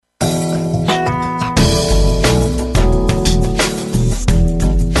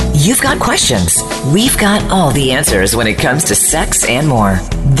You've got questions. We've got all the answers when it comes to sex and more.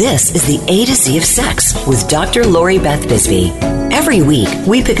 This is the A to Z of Sex with Dr. Lori Beth Bisbee. Every week,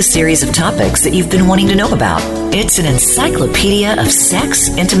 we pick a series of topics that you've been wanting to know about. It's an encyclopedia of sex,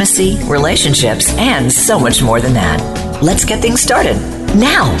 intimacy, relationships, and so much more than that. Let's get things started.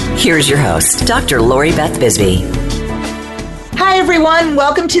 Now, here's your host, Dr. Lori Beth Bisbee. Hi, everyone.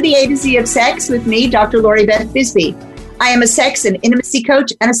 Welcome to the A to Z of Sex with me, Dr. Lori Beth Bisbee. I am a sex and intimacy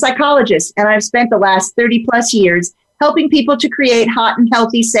coach and a psychologist, and I've spent the last 30 plus years helping people to create hot and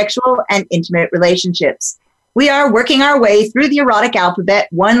healthy sexual and intimate relationships. We are working our way through the erotic alphabet,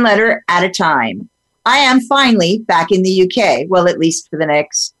 one letter at a time. I am finally back in the UK, well, at least for the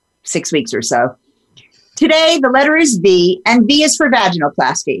next 6 weeks or so. Today, the letter is V, and V is for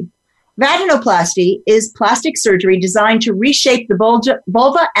vaginoplasty. Vaginoplasty is plastic surgery designed to reshape the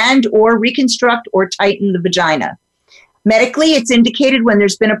vulva and or reconstruct or tighten the vagina. Medically, it's indicated when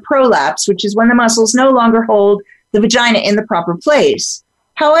there's been a prolapse, which is when the muscles no longer hold the vagina in the proper place.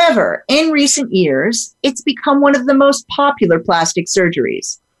 However, in recent years, it's become one of the most popular plastic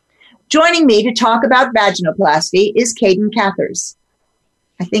surgeries. Joining me to talk about vaginoplasty is Caden Cathers.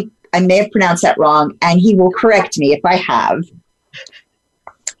 I think I may have pronounced that wrong, and he will correct me if I have.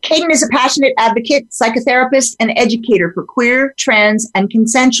 Caden is a passionate advocate, psychotherapist, and educator for queer, trans, and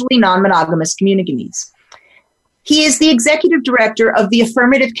consensually non-monogamous communities. He is the executive director of the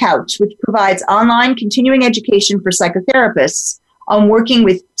Affirmative Couch, which provides online continuing education for psychotherapists on working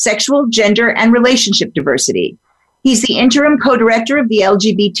with sexual, gender, and relationship diversity. He's the interim co-director of the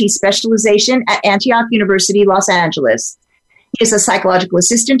LGBT specialization at Antioch University, Los Angeles. He is a psychological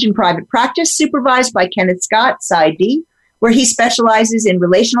assistant in private practice supervised by Kenneth Scott, PsyD, where he specializes in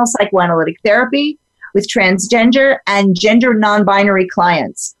relational psychoanalytic therapy with transgender and gender non-binary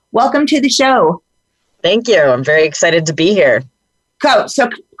clients. Welcome to the show. Thank you. I'm very excited to be here. So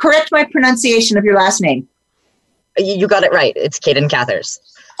correct my pronunciation of your last name. You got it right. It's Caden Cathers.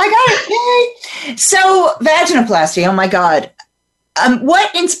 I got it. Yay. So vaginoplasty, oh my God.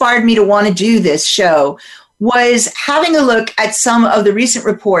 What inspired me to want to do this show was having a look at some of the recent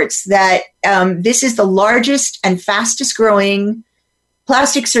reports that this is the largest and fastest growing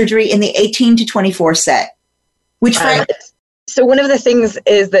plastic surgery in the 18 to 24 set, which So one of the things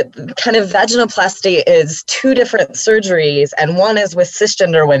is that kind of vaginoplasty is two different surgeries, and one is with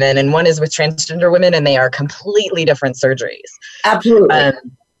cisgender women and one is with transgender women, and they are completely different surgeries. Absolutely.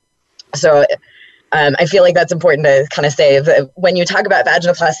 I feel like that's important to kind of say that when you talk about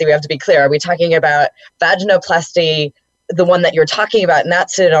vaginoplasty, we have to be clear. Are we talking about vaginoplasty, the one that you're talking about in that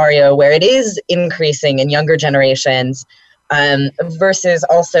scenario where it is increasing in younger generations, versus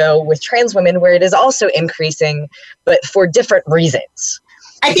also with trans women where it is also increasing, but for different reasons?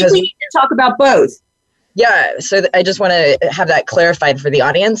 I think we need to talk about both. Yeah, so I just want to have that clarified for the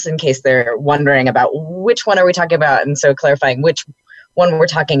audience in case they're wondering about which one are we talking about, and so clarifying which one we're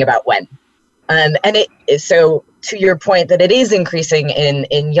talking about when. And it is, so to your point that it is increasing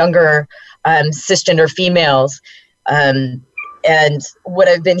in younger cisgender females, and what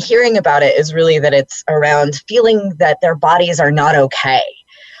I've been hearing about it is really that it's around feeling that their bodies are not okay,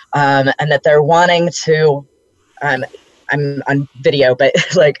 and that they're wanting to, I'm on video, but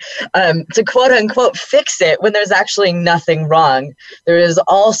to quote unquote fix it when there's actually nothing wrong. There is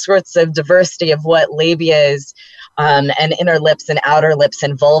all sorts of diversity of what labias and inner lips and outer lips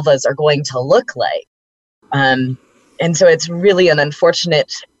and vulvas are going to look like. And so it's really an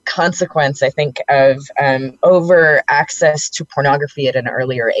unfortunate consequence, I think, of over access to pornography at an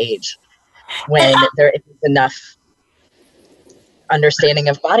earlier age when there isn't enough understanding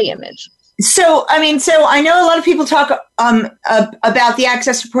of body image. So I know a lot of people talk about the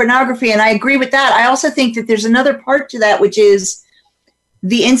access to pornography, and I agree with that. I also think that there's another part to that, which is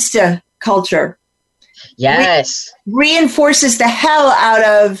the Insta culture. Yes. Reinforces the hell out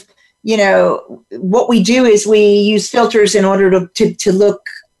of, what we do is we use filters in order to look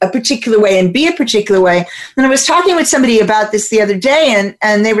a particular way and be a particular way. And I was talking with somebody about this the other day,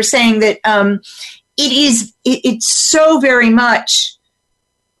 and they were saying that it's so very much,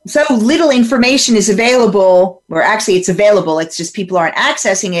 so little information is available, or actually it's available, it's just people aren't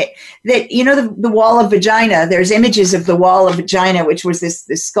accessing it, that, the wall of vagina, there's images of the wall of vagina, which was this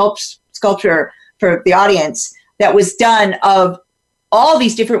sculpture for the audience that was done of all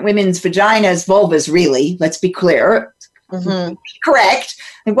these different women's vaginas, vulvas, really, let's be clear. Mm-hmm. Correct.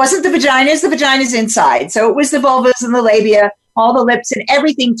 It wasn't the vagina's inside. So it was the vulvas and the labia, all the lips and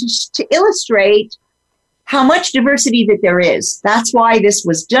everything to illustrate how much diversity that there is. That's why this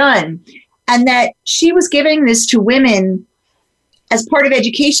was done. And that she was giving this to women as part of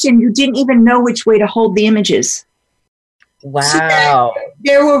education who didn't even know which way to hold the images. So Wow.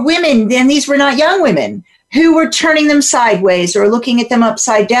 there were women, and these were not young women, who were turning them sideways or looking at them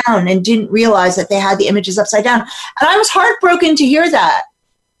upside down and didn't realize that they had the images upside down. And I was heartbroken to hear that.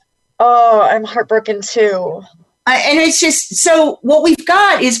 Oh, I'm heartbroken too. And it's just, so what we've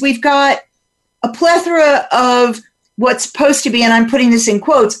got a plethora of what's supposed to be, and I'm putting this in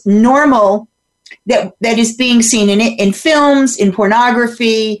quotes, normal, that is being seen in films, in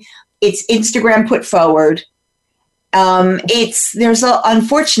pornography. It's Instagram put forward.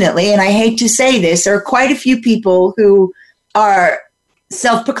 Unfortunately, and I hate to say this, there are quite a few people who are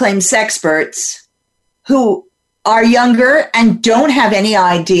self-proclaimed sexperts who are younger and don't have any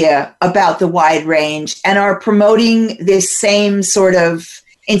idea about the wide range and are promoting this same sort of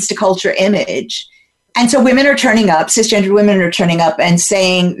Instaculture image. And so women are turning up, cisgender women are turning up and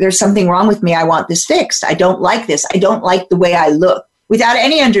saying, there's something wrong with me. I want this fixed. I don't like this. I don't like the way I look, without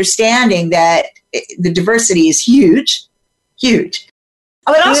any understanding that the diversity is huge, huge.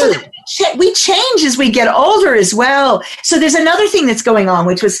 But also we change as we get older as well. So there's another thing that's going on,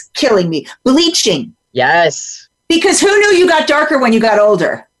 which was killing me, bleaching. Yes. Because who knew you got darker when you got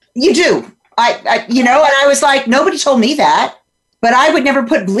older? You do. And I was like, nobody told me that. But I would never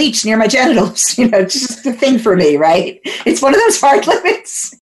put bleach near my genitals. Just a thing for me, right? It's one of those hard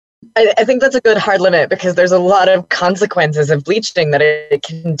limits. I think that's a good hard limit, because there's a lot of consequences of bleaching that it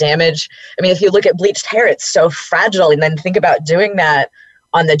can damage. I mean, if you look at bleached hair, it's so fragile. And then think about doing that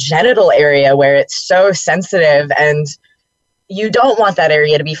on the genital area where it's so sensitive, and you don't want that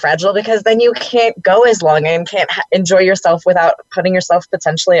area to be fragile, because then you can't go as long and can't enjoy yourself without putting yourself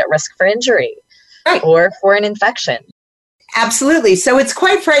potentially at risk for injury, right, or for an infection. Absolutely. So it's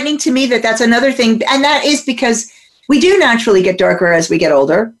quite frightening to me that that's another thing. And that is because we do naturally get darker as we get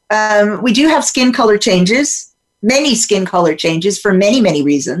older. We do have skin color changes, many skin color changes for many, many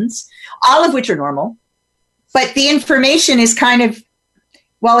reasons, all of which are normal. But the information is kind of,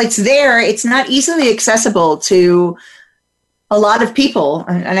 while it's there, it's not easily accessible to a lot of people.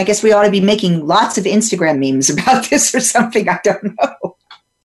 And I guess we ought to be making lots of Instagram memes about this or something. I don't know.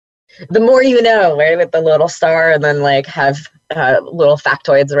 The more you know, right, with the little star, and then like have little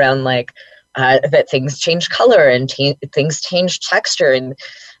factoids around like that things change color and things change texture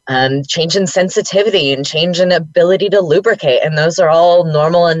and change in sensitivity and change in ability to lubricate, and those are all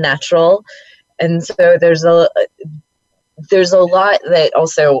normal and natural. And so there's a lot that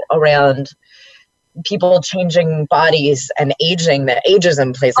also around people changing bodies and aging, that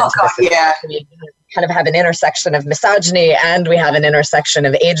ageism plays into this. Yeah. We kind of have an intersection of misogyny, and we have an intersection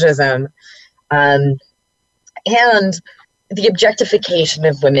of ageism, and the objectification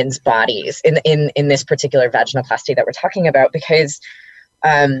of women's bodies in this particular vaginoplasty that we're talking about, because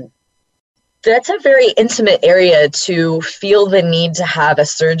that's a very intimate area to feel the need to have a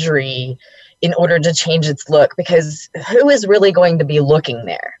surgery in order to change its look, because who is really going to be looking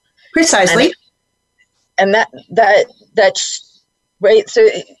there? Precisely. And that's right. So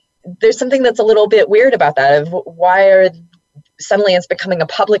there's something that's a little bit weird about that, of why suddenly it's becoming a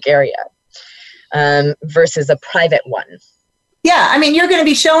public area versus a private one. Yeah, I mean, you're going to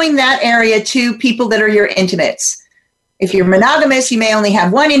be showing that area to people that are your intimates. If you're monogamous, you may only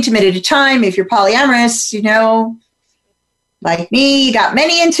have one intimate at a time. If you're polyamorous, like me, you got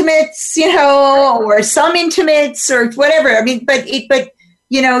many intimates, or some intimates or whatever. I mean, but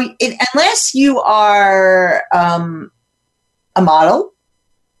unless you are a model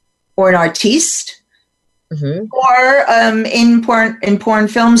or an artiste, mm-hmm. or in porn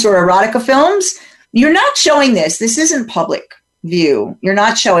films or erotica films, you're not showing this. This isn't public view. You're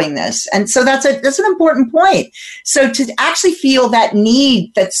not showing this. And so that's an important point. So to actually feel that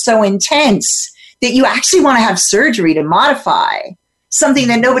need that's so intense that you actually want to have surgery to modify something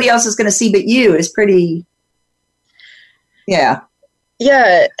that nobody else is going to see but you is pretty, yeah.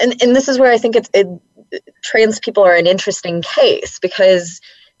 Yeah, and this is where I think trans people are an interesting case, because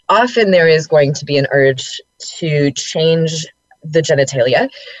often there is going to be an urge to change the genitalia,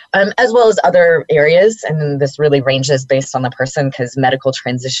 as well as other areas, and this really ranges based on the person, because medical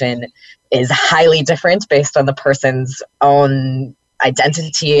transition is highly different based on the person's own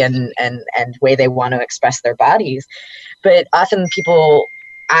identity and way they want to express their bodies. But often people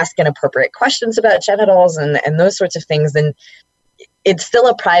ask inappropriate questions about genitals and those sorts of things, and it's still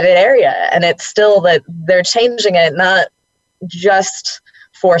a private area, and it's still that they're changing it not just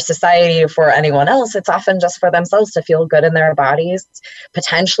for society or for anyone else. It's often just for themselves to feel good in their bodies,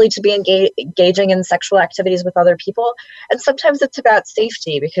 potentially to be engaging in sexual activities with other people. And sometimes it's about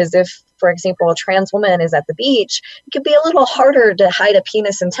safety, because if, for example, a trans woman is at the beach, it can be a little harder to hide a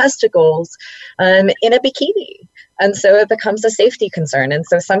penis and testicles in a bikini. And so it becomes a safety concern. And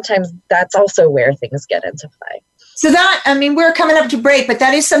so sometimes that's also where things get into play. So that, I mean, we're coming up to break, but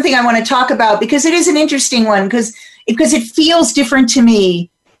that is something I want to talk about because it is an interesting one because it feels different to me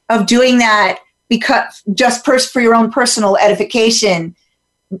of doing that because just for your own personal edification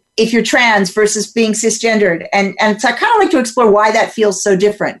if you're trans versus being cisgendered. And so I kind of like to explore why that feels so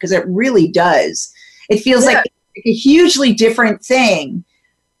different because it really does. It feels like a hugely different thing.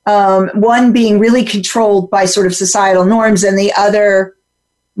 One being really controlled by sort of societal norms and the other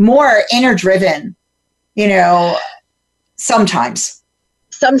more inner driven, sometimes.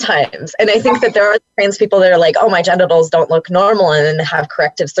 And I think that there are trans people that are like, oh, my genitals don't look normal and then have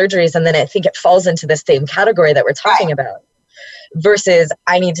corrective surgeries. And then I think it falls into the same category that we're talking about versus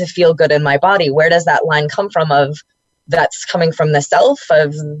I need to feel good in my body. Where does that line come from of that's coming from the self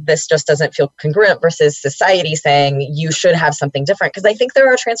of this just doesn't feel congruent versus society saying you should have something different? Because I think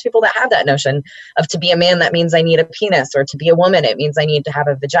there are trans people that have that notion of to be a man, that means I need a penis, or to be a woman, it means I need to have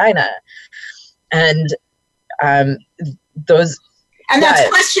a vagina. And those... And that's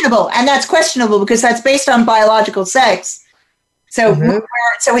questionable. And that's questionable because that's based on biological sex. So,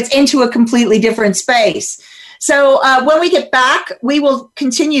 so it's into a completely different space. So when we get back, we will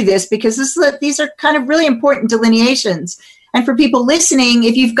continue this because these are kind of really important delineations. And for people listening,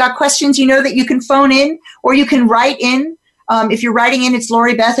 if you've got questions, you know that you can phone in or you can write in. If you're writing in, it's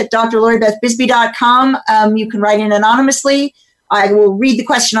Lori Beth at drloribethbisbee.com. You can write in anonymously. I will read the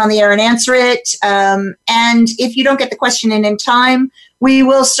question on the air and answer it. And if you don't get the question in time, we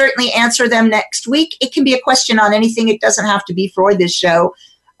will certainly answer them next week. It can be a question on anything. It doesn't have to be for this show.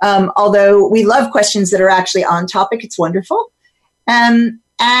 Although we love questions that are actually on topic. It's wonderful. And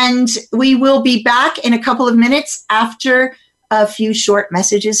we will be back in a couple of minutes after a few short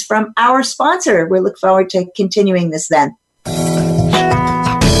messages from our sponsor. We look forward to continuing this then.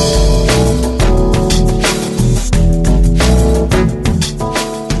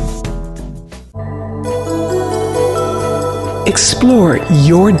 Explore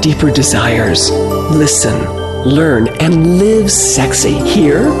your deeper desires. Listen, learn, and live sexy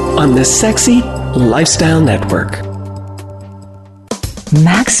here on the Sexy Lifestyle Network.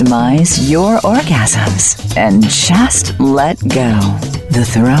 Maximize your orgasms and just let go. The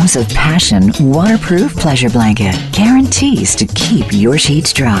Throes of Passion waterproof pleasure blanket guarantees to keep your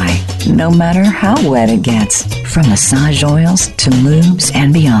sheets dry, no matter how wet it gets. From massage oils to lubes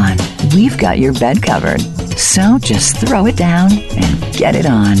and beyond, we've got your bed covered. So just throw it down and get it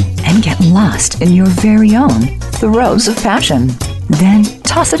on and get lost in your very own Throes of Passion. Then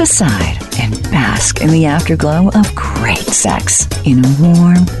toss it aside and bask in the afterglow of great sex in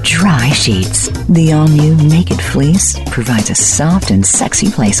warm, dry sheets. The all-new Naked Fleece provides a soft and sexy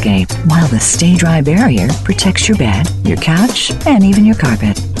playscape, while the Stay Dry barrier protects your bed, your couch, and even your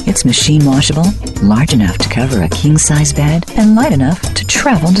carpet. It's machine washable, large enough to cover a king-size bed, and light enough to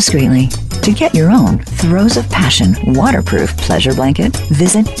travel discreetly. To get your own Throes of Passion waterproof pleasure blanket,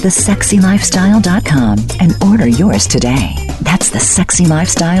 visit thesexylifestyle.com and order yours today. That's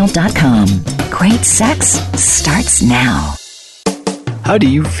thesexylifestyle.com. Great sex starts now. How do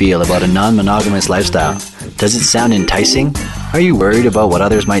you feel about a non-monogamous lifestyle? Does it sound enticing? Are you worried about what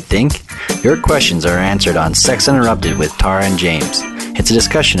others might think? Your questions are answered on Sex Interrupted with Tara and James. It's a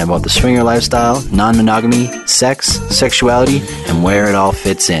discussion about the swinger lifestyle, non-monogamy, sex, sexuality, and where it all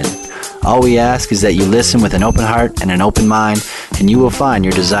fits in. All we ask is that you listen with an open heart and an open mind, and you will find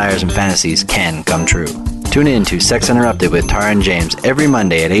your desires and fantasies can come true. Tune in to Sex Interrupted with Tara and James every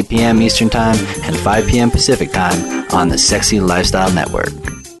Monday at 8 p.m. Eastern Time and 5 p.m. Pacific Time on the Sexy Lifestyle Network.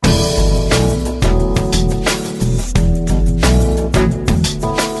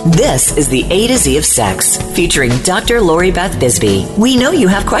 This is the A to Z of Sex, featuring Dr. Lori Beth Bisbee. We know you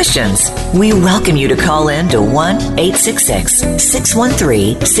have questions. We welcome you to call in to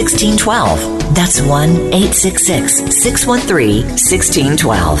 1-866-613-1612. That's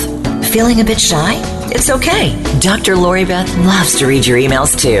 1-866-613-1612. Feeling a bit shy? It's okay. Dr. Lori Beth loves to read your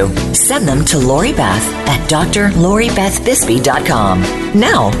emails too. Send them to Lori Beth at drloribethbisbee.com.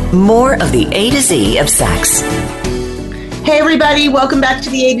 Now, more of the A to Z of Sex. Hey everybody, welcome back to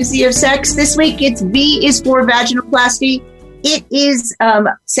the A to Z of Sex. This week it's V is for vaginoplasty. It is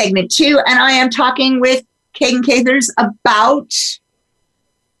segment 2, and I am talking with Kagan Cathers about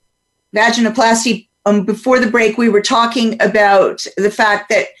vaginoplasty. Before the break, we were talking about the fact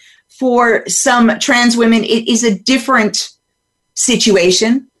that for some trans women, it is a different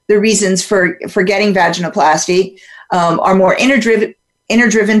situation. The reasons for getting vaginoplasty are more inner driven,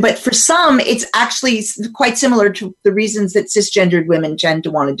 but for some, it's actually quite similar to the reasons that cisgendered women tend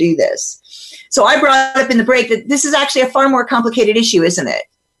to want to do this. So I brought up in the break that this is actually a far more complicated issue, isn't it?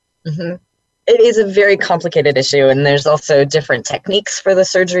 Mm-hmm. It is a very complicated issue, and there's also different techniques for the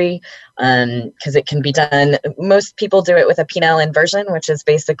surgery because it can be done. Most people do it with a penile inversion, which is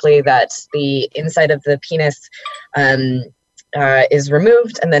basically that the inside of the penis is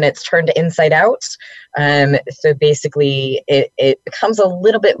removed and then it's turned inside out. So basically it becomes a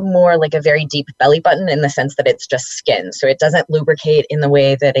little bit more like a very deep belly button in the sense that it's just skin. So it doesn't lubricate in the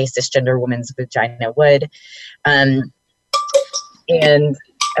way that a cisgender woman's vagina would. But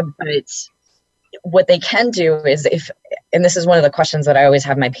what they can do is and this is one of the questions that I always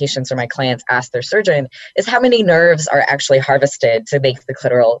have my patients or my clients ask their surgeon, is how many nerves are actually harvested to make the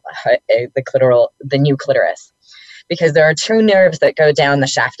new clitoris? Because there are 2 nerves that go down the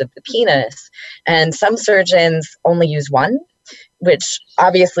shaft of the penis, and some surgeons only use 1, which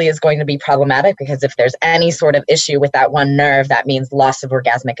obviously is going to be problematic because if there's any sort of issue with that 1 nerve, that means loss of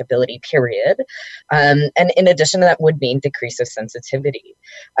orgasmic ability, period. And in addition, that would mean decrease of sensitivity.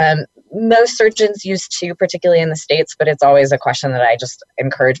 Most surgeons use 2, particularly in the States, but it's always a question that I just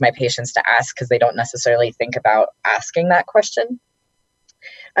encourage my patients to ask because they don't necessarily think about asking that question.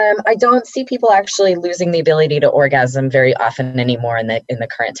 I don't see people actually losing the ability to orgasm very often anymore in the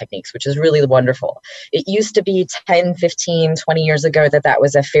current techniques, which is really wonderful. It used to be 10, 15, 20 years ago that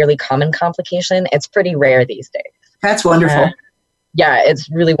was a fairly common complication. It's pretty rare these days. That's wonderful. Yeah, it's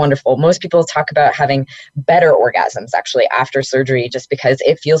really wonderful. Most people talk about having better orgasms actually after surgery just because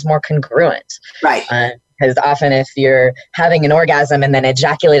it feels more congruent. Right. Because often if you're having an orgasm and then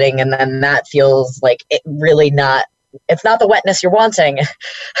ejaculating and then that feels like it really it's not the wetness you're wanting.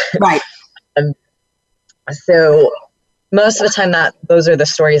 Right. So most of the time those are the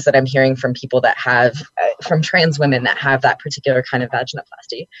stories that I'm hearing from people that have, from trans women that have that particular kind of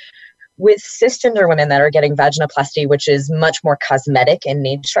vaginoplasty. With cisgender women that are getting vaginoplasty, which is much more cosmetic in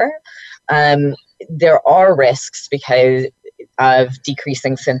nature, there are risks because of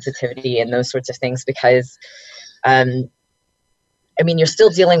decreasing sensitivity and those sorts of things because you're still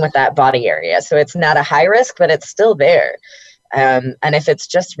dealing with that body area. So it's not a high risk, but it's still there. And if it's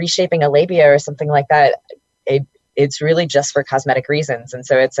just reshaping a labia or something like that, it's really just for cosmetic reasons. And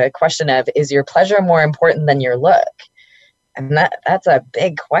so it's a question of, is your pleasure more important than your look? And that's a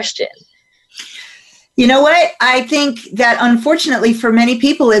big question. You know what? I think that unfortunately for many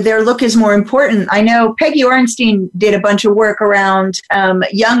people, their look is more important. I know Peggy Orenstein did a bunch of work around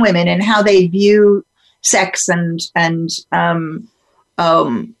young women and how they view sex and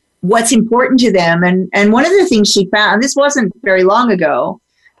what's important to them. And one of the things she found, and this wasn't very long ago,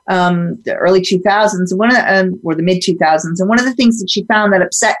 the early 2000s, or the mid 2000s, and one of the things that she found that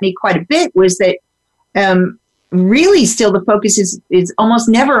upset me quite a bit was that really still the focus is almost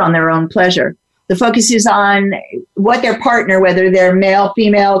never on their own pleasure. The focus is on what their partner, whether they're male,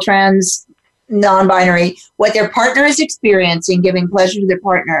 female, trans, non-binary, what their partner is experiencing, giving pleasure to their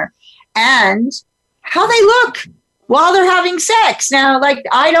partner, and how they look while they're having sex. Now,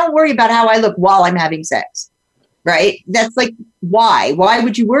 I don't worry about how I look while I'm having sex, right? That's why? Why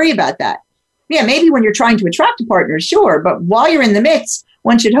would you worry about that? Yeah, maybe when you're trying to attract a partner, sure, but while you're in the midst,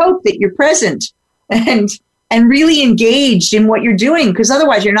 one should hope that you're present and really engaged in what you're doing, because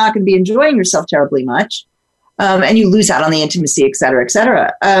otherwise you're not going to be enjoying yourself terribly much, and you lose out on the intimacy, et cetera, et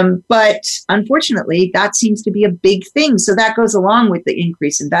cetera. But unfortunately, that seems to be a big thing. So that goes along with the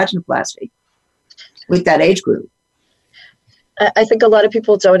increase in vaginoplasty with that age group. I think a lot of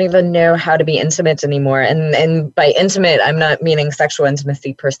people don't even know how to be intimate anymore. And by intimate, I'm not meaning sexual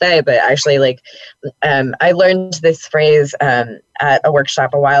intimacy per se, but actually I learned this phrase at a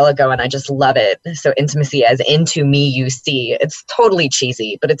workshop a while ago and I just love it. So intimacy as into me, you see. It's totally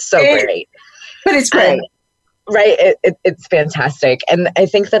cheesy, but it's so great. But it's great. Right. It's fantastic. And I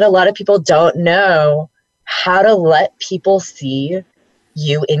think that a lot of people don't know how to let people see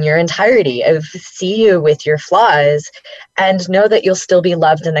you in your entirety, see you with your flaws and know that you'll still be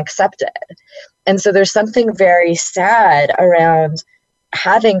loved and accepted. And so there's something very sad around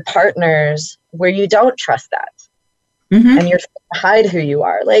having partners where you don't trust that. Mm-hmm. And you're trying to hide who you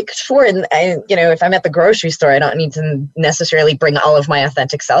are. Sure, and if I'm at the grocery store, I don't need to necessarily bring all of my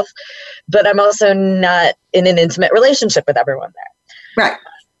authentic self, but I'm also not in an intimate relationship with everyone there. Right.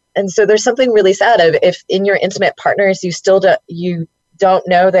 And so there's something really sad of if in your intimate partners, you don't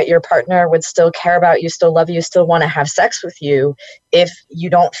know that your partner would still care about you, still love you, still want to have sex with you if you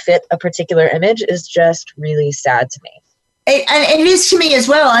don't fit a particular image is just really sad to me. And it is to me as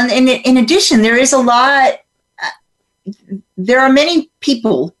well. And in addition, there are many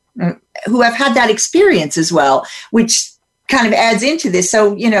people who have had that experience as well, which kind of adds into this.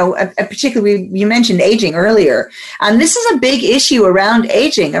 So, particularly you mentioned aging earlier. And this is a big issue around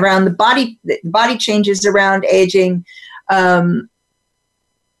aging, around the body changes around aging.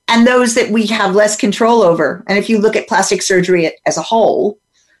 and those that we have less control over. And if you look at plastic surgery as a whole,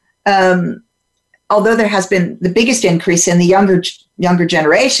 although there has been the biggest increase in the younger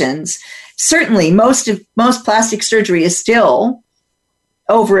generations, certainly most plastic surgery is still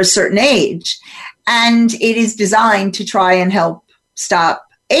over a certain age, and it is designed to try and help stop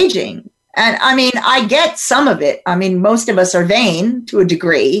aging. And I mean, I get some of it. I mean, most of us are vain to a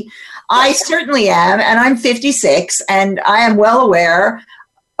degree. I certainly am, and I'm 56, and I am well aware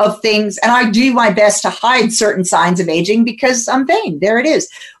of things, and I do my best to hide certain signs of aging because I'm vain. There it is.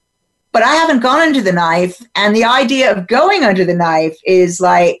 But I haven't gone under the knife, and the idea of going under the knife is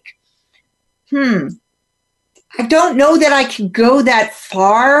like, I don't know that I can go that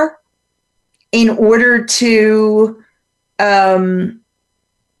far in order to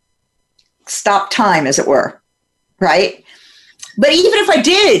stop time, as it were, right? But even if I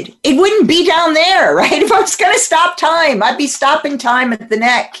did, it wouldn't be down there, right? If I was going to stop time, I'd be stopping time at the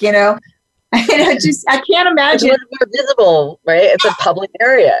neck, you know? I can't imagine. It's more visible, right? It's a public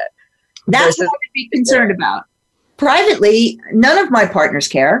area. That's what I would be concerned about. Privately, none of my partners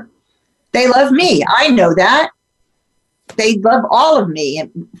care. They love me. I know that. They love all of me,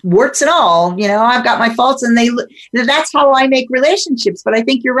 warts and all. You know, I've got my faults, and that's how I make relationships. But I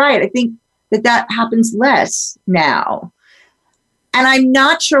think you're right. I think that happens less now. And I'm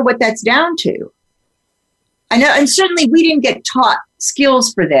not sure what that's down to. I know, and certainly we didn't get taught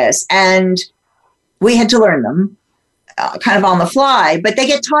skills for this, and we had to learn them kind of on the fly, but they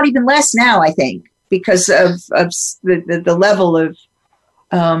get taught even less now, I think, because of the level of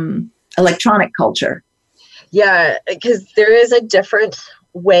electronic culture. Yeah, because there is a different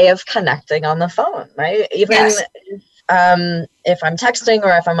way of connecting on the phone, right? Even yes. If I'm texting,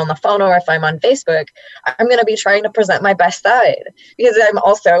 or if I'm on the phone, or if I'm on Facebook, I'm going to be trying to present my best side, because I'm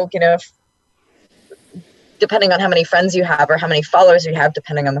also, you know, depending on how many friends you have or how many followers you have,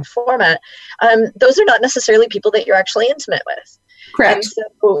 depending on the format, those are not necessarily people that you're actually intimate with. Correct. And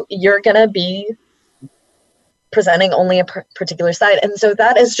so you're going to be presenting only a particular side. And so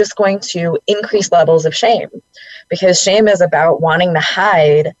that is just going to increase levels of shame, because shame is about wanting to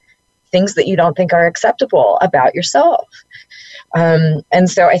hide things that you don't think are acceptable about yourself. And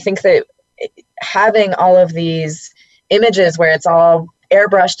so I think that having all of these images where it's all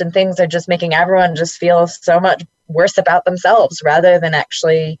airbrushed and things are just making everyone just feel so much worse about themselves rather than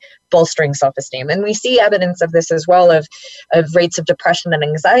actually bolstering self-esteem. And we see evidence of this as well, of rates of depression and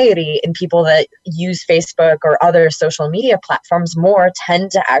anxiety in people that use Facebook or other social media platforms more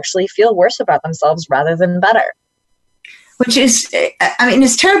tend to actually feel worse about themselves rather than better. Which is, I mean,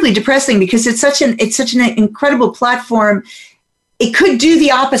 it's terribly depressing, because it's such an incredible platform. It could do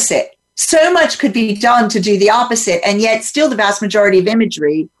the opposite. So much could be done to do the opposite, and yet still the vast majority of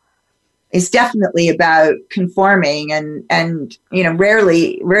imagery is definitely about conforming, and you know,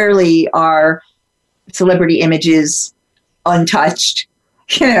 rarely are celebrity images untouched,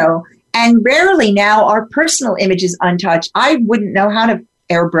 you know, and rarely now are personal images untouched. I wouldn't know how to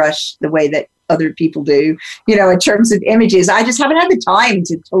airbrush the way that other people do, you know, in terms of images. I just haven't had the time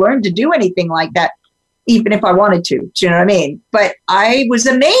to learn to do anything like that, even if I wanted to. Do you know what I mean? But I was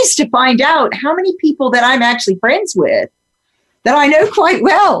amazed to find out how many people that I'm actually friends with, that I know quite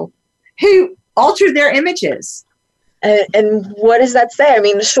well, who alter their images. And what does that say? I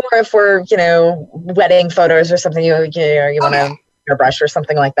mean, sure, if we're, you know, wedding photos or something, you want to airbrush or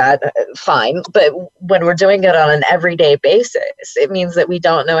something like that, fine. But when we're doing it on an everyday basis, it means that we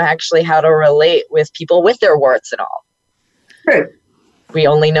don't know actually how to relate with people with their warts and all. True. We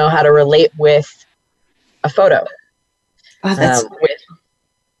only know how to relate with a photo. Oh, that's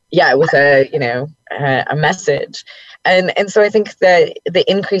with a message. And so I think that the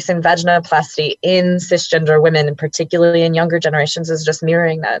increase in vaginoplasty in cisgender women, and particularly in younger generations, is just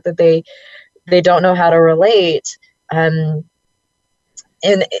mirroring that they don't know how to relate.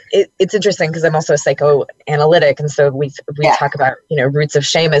 And it's interesting, because I'm also a psychoanalytic, and so we talk about, you know, roots of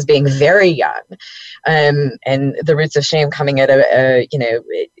shame as being very young, and the roots of shame coming at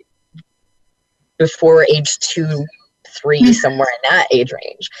before age 2, 3, somewhere in that age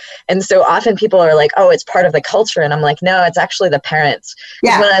range. And so often people are like, oh, it's part of the culture. And I'm like, no, it's actually the parents.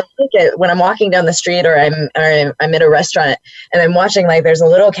 Yeah. When I'm walking down the street, or I'm at a restaurant, and I'm watching, like, there's a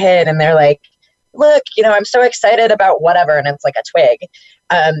little kid, and they're like, look, you know, I'm so excited about whatever. And it's like a twig.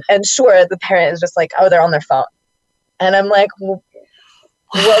 And sure, the parent is just like, oh, they're on their phone. And I'm like, well,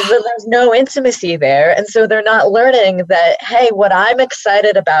 there's no intimacy there. And so they're not learning that, hey, what I'm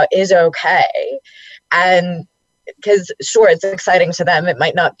excited about is okay. And because sure, it's exciting to them. It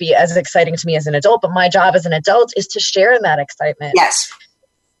might not be as exciting to me as an adult, but my job as an adult is to share in that excitement. Yes.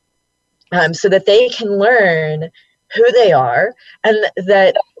 So that they can learn who they are, and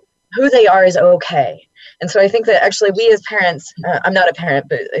that who they are is okay. And so I think that actually we as parents, I'm not a parent,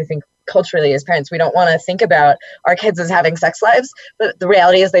 but I think culturally as parents, we don't want to think about our kids as having sex lives, but the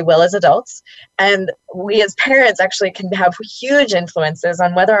reality is they will as adults. And we as parents actually can have huge influences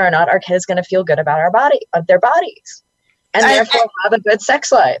on whether or not our kid is going to feel good about their bodies, and therefore have a good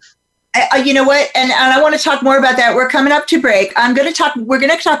sex life. You know what? And I want to talk more about that. We're coming up to break. We're going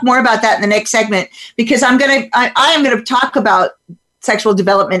to talk more about that in the next segment, because I am going to talk about sexual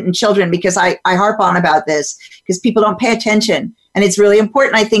development in children, because I harp on about this because people don't pay attention. And it's really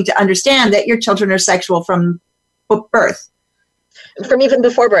important, I think, to understand that your children are sexual from birth. From even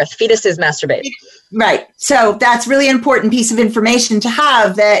before birth, fetuses masturbate. Right. So that's really important piece of information to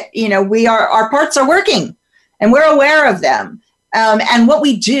have, that, our parts are working and we're aware of them. And what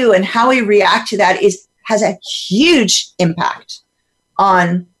we do and how we react to that has a huge impact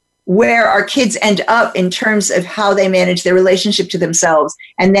on where our kids end up in terms of how they manage their relationship to themselves,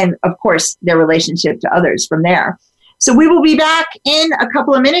 and then, of course, their relationship to others from there. So we will be back in a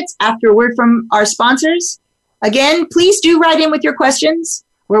couple of minutes after a word from our sponsors. Again, please do write in with your questions.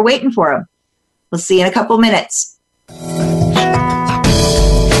 We're waiting for them. We'll see you in a couple of minutes.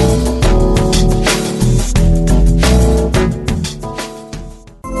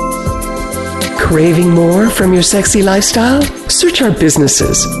 Craving more from your sexy lifestyle? Search our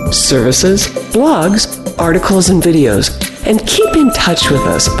businesses, services, blogs, articles, and videos, and keep in touch with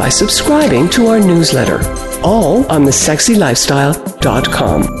us by subscribing to our newsletter, all on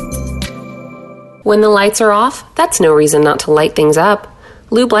thesexylifestyle.com. When the lights are off, that's no reason not to light things up.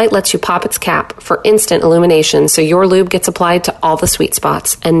 Lube Light lets you pop its cap for instant illumination, so your lube gets applied to all the sweet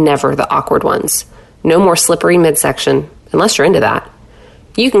spots and never the awkward ones. No more slippery midsection, unless you're into that.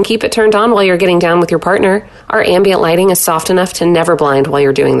 You can keep it turned on while you're getting down with your partner. Our ambient lighting is soft enough to never blind while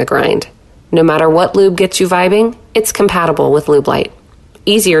you're doing the grind. No matter what lube gets you vibing, it's compatible with Lube Light.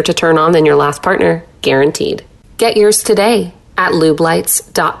 Easier to turn on than your last partner, guaranteed. Get yours today at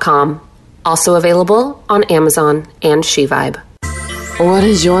lubelights.com. Also available on Amazon and SheVibe. What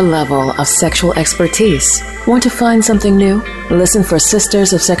is your level of sexual expertise? Want to find something new? Listen for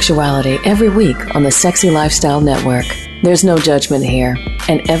Sisters of Sexuality every week on the Sexy Lifestyle Network. There's no judgment here,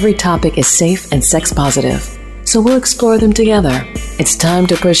 and every topic is safe and sex positive. So we'll explore them together. It's time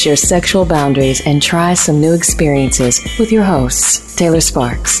to push your sexual boundaries and try some new experiences with your hosts, Taylor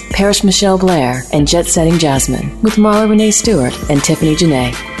Sparks, Parrish Michelle Blair, and Jet Setting Jasmine, with Marla Renee Stewart and Tiffany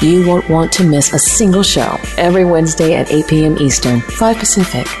Janae. You won't want to miss a single show. Every Wednesday at 8 p.m. Eastern, 5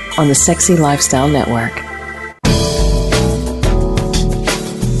 Pacific, on the Sexy Lifestyle Network.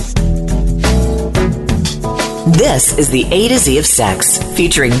 This is the A to Z of Sex,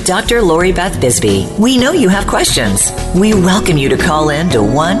 featuring Dr. Lori Beth Bisbee. We know you have questions. We welcome you to call in to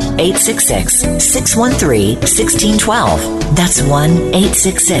 1-866-613-1612. That's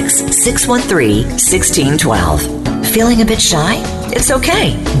 1-866-613-1612. Feeling a bit shy? It's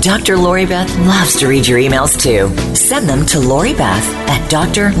okay. Dr. Lori Beth loves to read your emails too. Send them to Lori Beth at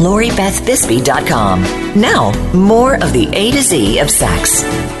drloribethbisbee.com. Now, more of the A to Z of Sex.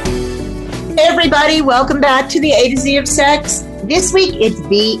 Hey everybody, welcome back to the A to Z of Sex. This week, it's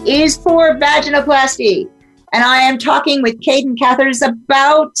V is for vaginoplasty. And I am talking with Caden Cathers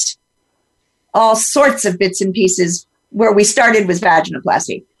about all sorts of bits and pieces. Where we started was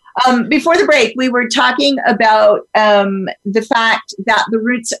vaginoplasty. Before the break, we were talking about the fact that the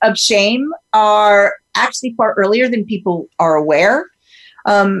roots of shame are actually far earlier than people are aware.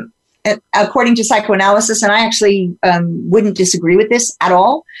 According to psychoanalysis, and I actually wouldn't disagree with this at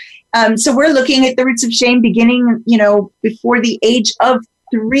all. So we're looking at the roots of shame beginning, before the age of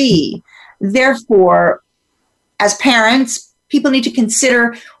 3. Therefore, as parents, people need to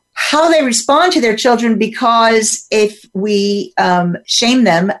consider how they respond to their children, because if we shame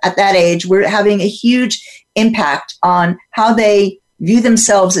them at that age, we're having a huge impact on how they view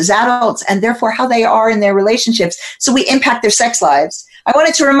themselves as adults and therefore how they are in their relationships. So we impact their sex lives. I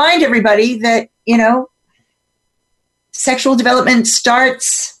wanted to remind everybody that, sexual development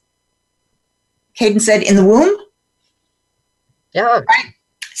starts, Caden said, in the womb. Yeah. Right?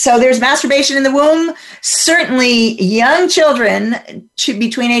 So there's masturbation in the womb. Certainly young children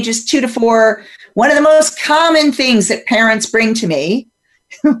between ages 2 to 4, one of the most common things that parents bring to me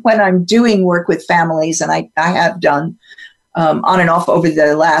when I'm doing work with families, and I have done on and off over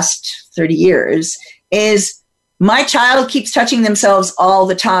the last 30 years, is my child keeps touching themselves all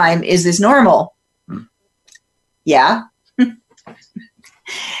the time. Is this normal? Yeah.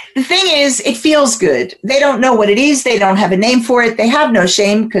 The thing is, it feels good. They don't know what it is. They don't have a name for it. They have no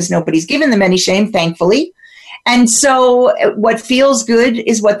shame because nobody's given them any shame, thankfully. And so what feels good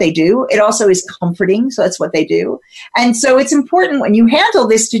is what they do. It also is comforting, so that's what they do. And so it's important when you handle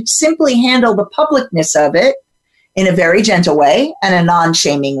this to simply handle the publicness of it in a very gentle way and a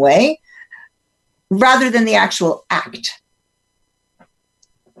non-shaming way, rather than the actual act.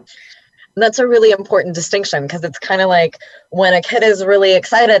 That's a really important distinction, because it's kind of like when a kid is really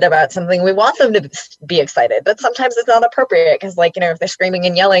excited about something, we want them to be excited, but sometimes it's not appropriate because, like, if they're screaming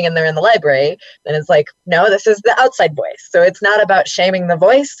and yelling and they're in the library, then it's like, no, this is the outside voice. So it's not about shaming the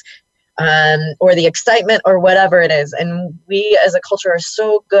voice or the excitement or whatever it is. And we as a culture are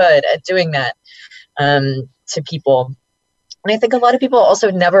so good at doing that to people. And I think a lot of people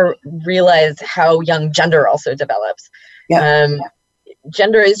also never realize how young gender also develops. Yeah.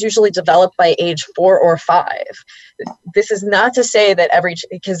 Gender is usually developed by age 4 or 5. This is not to say that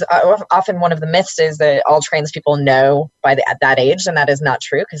because often one of the myths is that all trans people know at that age, and that is not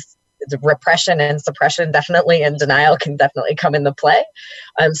true, because the repression and suppression definitely, and denial can definitely come into play.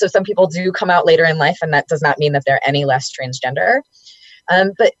 So some people do come out later in life, and that does not mean that they're any less transgender.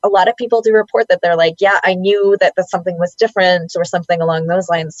 But a lot of people do report that they're like, yeah, I knew that something was different or something along those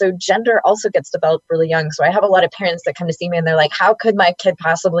lines. So gender also gets developed really young. So I have a lot of parents that come to see me and they're like, how could my kid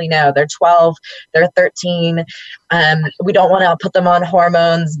possibly know? They're 12, they're 13. We don't want to put them on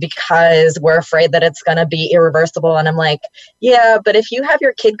hormones because we're afraid that it's going to be irreversible. And I'm like, yeah, but if you have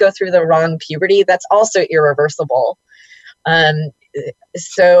your kid go through the wrong puberty, that's also irreversible.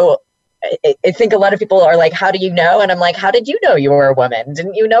 So I think a lot of people are like, how do you know? And I'm like, how did you know you were a woman?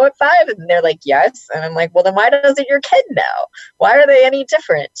 Didn't you know at 5? And they're like, yes. And I'm like, well, then why doesn't your kid know? Why are they any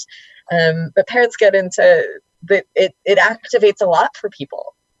different? But parents get into that. It activates a lot for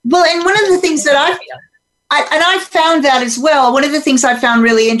people. Well, and one of the things that I found that as well. One of the things I found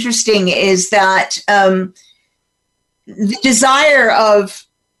really interesting is that the desire of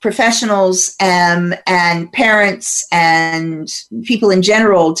professionals and parents and people in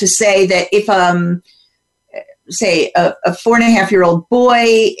general to say that if say a 4.5-year-old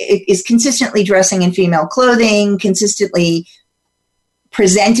boy is consistently dressing in female clothing, consistently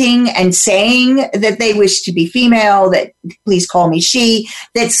presenting and saying that they wish to be female, that please call me she,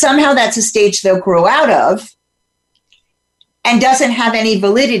 that somehow that's a stage they'll grow out of and doesn't have any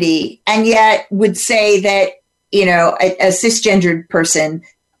validity, and yet would say that a cisgendered person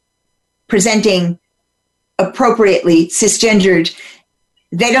presenting appropriately cisgendered,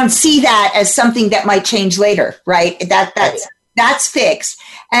 they don't see that as something that might change later, right? That's fixed.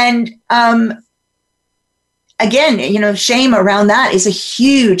 And again, shame around that is a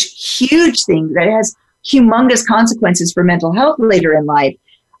huge, huge thing that has humongous consequences for mental health later in life,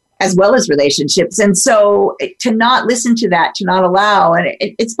 as well as relationships. And so to not listen to that, to not allow, and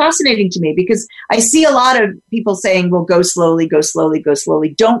it's fascinating to me because I see a lot of people saying, well, go slowly, go slowly, go slowly.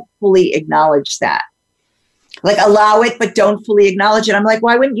 Don't fully acknowledge that. Like, allow it, but don't fully acknowledge it. I'm like,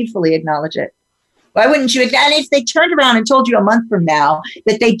 why wouldn't you fully acknowledge it? Why wouldn't you? And if they turned around and told you a month from now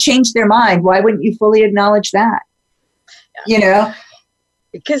that they changed their mind, why wouldn't you fully acknowledge that? Yeah.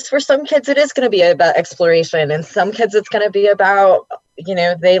 Because for some kids, it is going to be about exploration. And some kids, it's going to be about,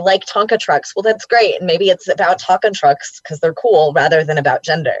 they like Tonka trucks. Well, that's great. And maybe it's about Tonka trucks because they're cool rather than about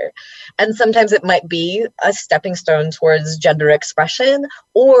gender. And sometimes it might be a stepping stone towards gender expression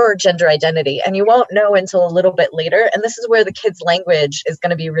or gender identity. And you won't know until a little bit later. And this is where the kid's language is going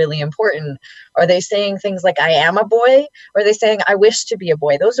to be really important. Are they saying things like, I am a boy? Or are they saying, I wish to be a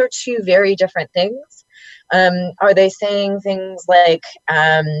boy? Those are two very different things. Are they saying things like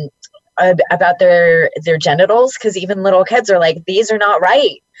about their genitals? Because even little kids are like, these are not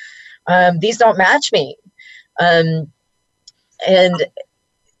right. These don't match me. And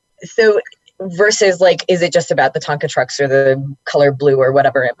so versus like, is it just about the Tonka trucks or the color blue or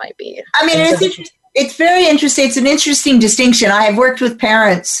whatever it might be? I mean, it's very interesting. It's an interesting distinction. I have worked with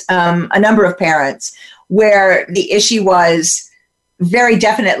parents, a number of parents, where the issue was very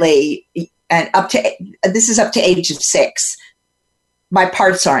definitely, and this is up to age of 6, my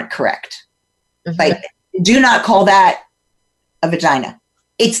parts aren't correct. Mm-hmm. Like, do not call that a vagina.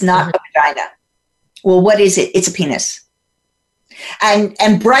 It's not a vagina. Well, what is it? It's a penis.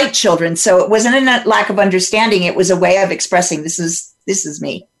 And bright children. So it wasn't a lack of understanding. It was a way of expressing, this is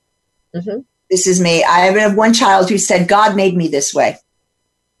me. Mm-hmm. This is me. I have one child who said, God made me this way.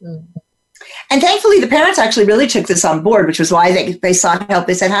 Mm-hmm. And thankfully, the parents actually really took this on board, which was why they sought help.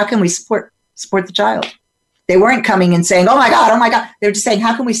 They said, how can we support the child? They weren't coming and saying, oh my God. They were just saying,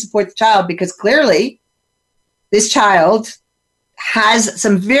 how can we support the child? Because clearly this child has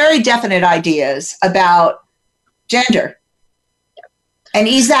some very definite ideas about gender. And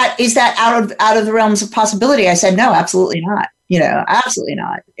is that out of the realms of possibility? I said, no, absolutely not. Absolutely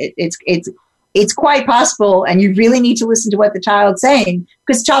not. It's it's quite possible, and you really need to listen to what the child's saying,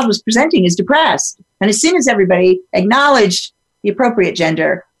 because the child was presenting as depressed. And as soon as everybody acknowledged the appropriate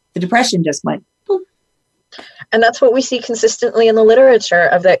gender, the depression just went poof. And that's what we see consistently in the literature,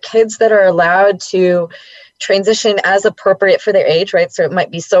 of that kids that are allowed to transition as appropriate for their age, right? So it might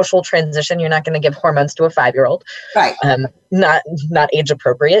be social transition. You're not going to give hormones to a 5-year-old, right? Not age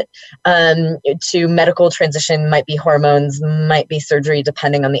appropriate. To medical transition might be hormones, might be surgery,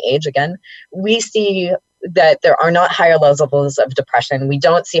 depending on the age. Again, we see that there are not higher levels of depression. We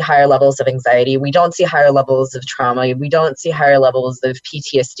don't see higher levels of anxiety. We don't see higher levels of trauma. We don't see higher levels of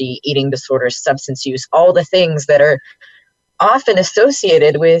PTSD, eating disorders, substance use, all the things that are often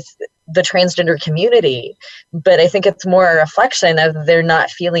associated with the transgender community. But I think it's more a reflection of they're not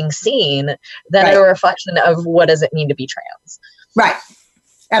feeling seen than a reflection of what does it mean to be trans. Right.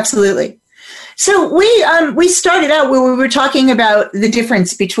 Absolutely. So we started out where we were talking about the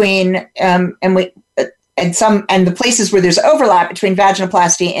difference between and the places where there's overlap between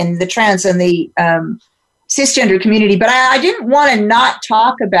vaginoplasty and the trans and the cisgender community. But I didn't want to not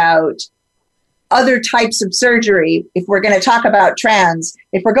talk about other types of surgery if we're going to talk about trans,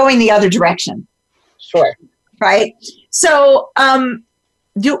 if we're going the other direction. Sure. Right? So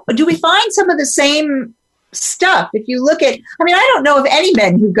do we find some of the same stuff? If you look at, I mean, I don't know of any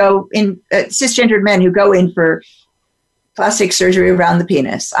men who go in, cisgendered men who go in for plastic surgery around the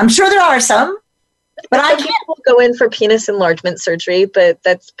penis. I'm sure there are some, but I can't go in for penis enlargement surgery, but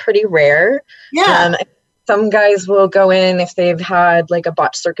that's pretty rare. Yeah. Some guys will go in if they've had like a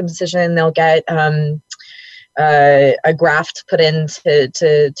botched circumcision. They'll get a graft put in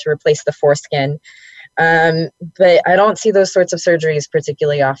to replace the foreskin. But I don't see those sorts of surgeries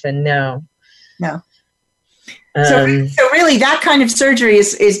particularly often. No. So really, that kind of surgery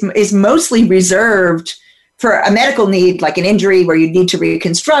is mostly reserved for a medical need, like an injury where you need to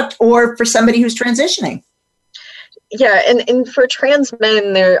reconstruct, or for somebody who's transitioning. Yeah, and for trans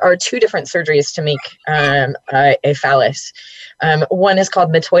men, there are 2 different surgeries to make a phallus. One is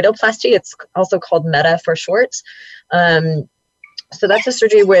called metoidoplasty. It's also called META for short. So that's a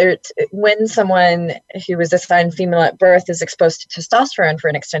surgery where when someone who is assigned female at birth is exposed to testosterone for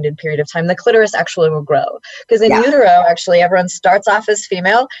an extended period of time, the clitoris actually will grow. Because in utero, actually, everyone starts off as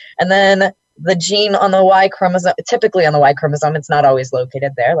female, and then the gene on the Y chromosome, typically on the Y chromosome, it's not always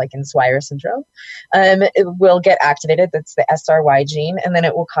located there, like in Swyer syndrome, it will get activated. That's the SRY gene, and then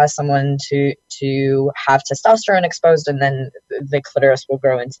it will cause someone to have testosterone exposed, and then the clitoris will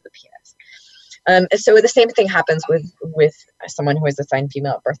grow into the penis. So the same thing happens with someone who is assigned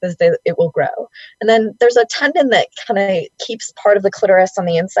female at birth, is it will grow. And then there's a tendon that kind of keeps part of the clitoris on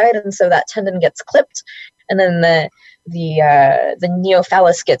the inside, and so that tendon gets clipped, and then the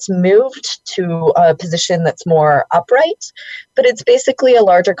neophallus gets moved to a position that's more upright, but it's basically a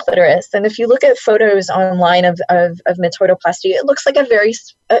larger clitoris. And if you look at photos online of metoidoplasty, it looks like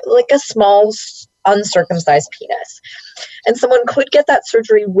a small uncircumcised penis. And someone could get that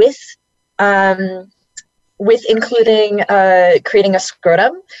surgery with including creating a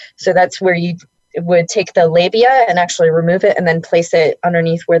scrotum. So that's where you would take the labia and actually remove it and then place it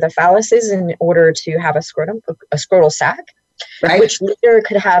underneath where the phallus is in order to have a scrotal sac, which later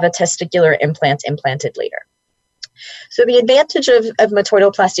could have a testicular implant implanted later. So the advantage of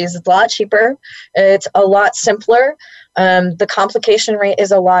metoidoplasty is it's a lot cheaper. It's a lot simpler. The complication rate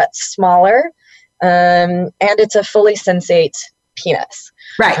is a lot smaller. And it's a fully sensate penis.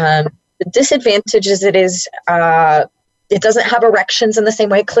 Right. The disadvantage is it doesn't have erections in the same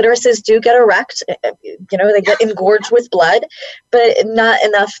way. Clitorises do get erect, they get engorged with blood, but not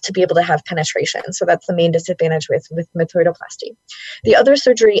enough to be able to have penetration. So that's the main disadvantage with metoidoplasty. The other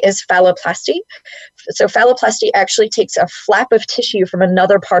surgery is phalloplasty. So phalloplasty actually takes a flap of tissue from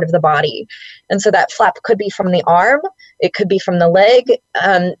another part of the body. And so that flap could be from the arm, it could be from the leg.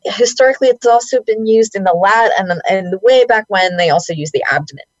 Historically, it's also been used in the lat, and way back when they also used the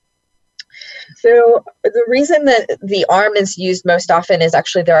abdomen. So the reason that the arm is used most often is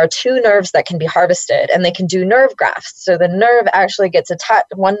actually there are 2 nerves that can be harvested, and they can do nerve grafts. So the nerve actually gets attached,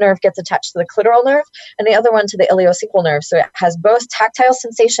 one nerve gets attached to the clitoral nerve and the other one to the iliocecal nerve. So it has both tactile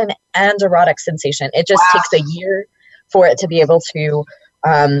sensation and erotic sensation. It just takes a year for it to be able to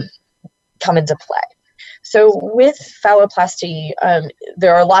come into play. So with phalloplasty,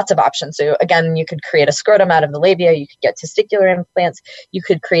 there are lots of options. So again, you could create a scrotum out of the labia, you could get testicular implants, you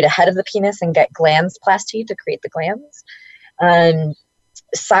could create a head of the penis and get glandsplasty to create the glands.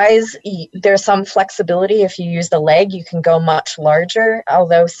 Size, there's some flexibility. If you use the leg, you can go much larger,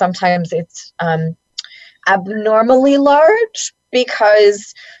 although sometimes it's abnormally large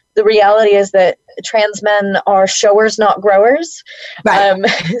because the reality is that trans men are showers, not growers. Right.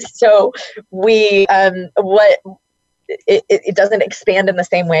 So it doesn't expand in the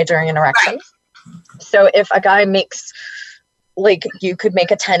same way during an erection. Right. So if a guy makes, like, you could make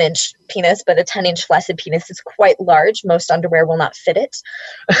a 10-inch penis, but a 10-inch flaccid penis is quite large. Most underwear will not fit it.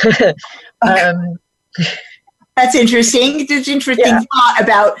 That's interesting. There's interesting thought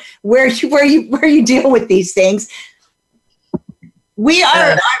about where you deal with these things. We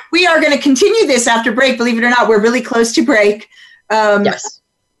are going to continue this after break. Believe it or not, we're really close to break. Yes.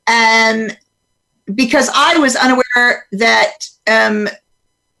 And because I was unaware that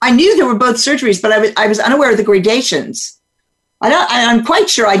I knew there were both surgeries, but I was unaware of the gradations. I'm quite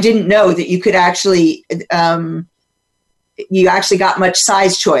sure I didn't know that you could actually you actually got much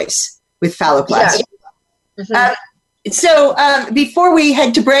size choice with phalloplasty. Yeah. Mm-hmm. So before we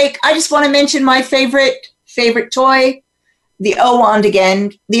head to break, I just want to mention my favorite toy, the O-Wand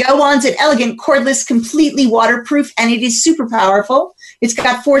again. The O-Wand's an elegant, cordless, completely waterproof, and it is super powerful. It's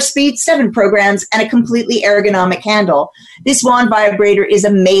got 4 speeds, 7 programs, and a completely ergonomic handle. This wand vibrator is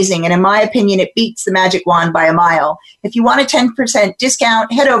amazing, and in my opinion, it beats the Magic Wand by a mile. If you want a 10%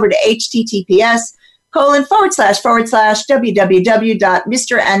 discount, head over to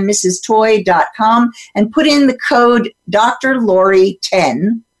https://www.mrandmrstoy.com and put in the code Dr. Lori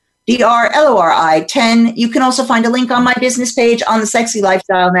 10. DRLORI 10. You can also find a link on my business page on the Sexy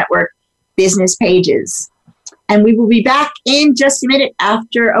Lifestyle Network business pages. And we will be back in just a minute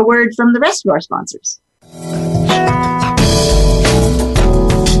after a word from the rest of our sponsors.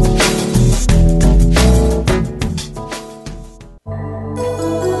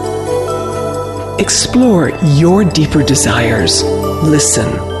 Explore your deeper desires.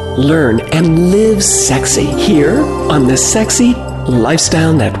 Listen, learn, and live sexy here on the Sexy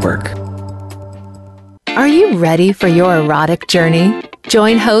Lifestyle Network. Are you ready for your erotic journey?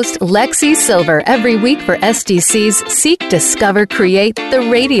 Join host Lexi Silver every week for SDC's Seek, Discover, Create, the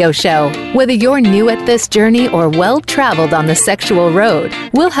radio show. Whether you're new at this journey or well-traveled on the sexual road,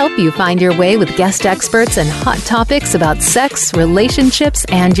 we'll help you find your way with guest experts and hot topics about sex, relationships,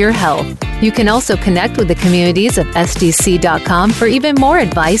 and your health. You can also connect with the communities of SDC.com for even more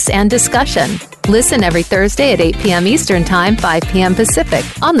advice and discussion. Listen every Thursday at 8 p.m. Eastern Time, 5 p.m. Pacific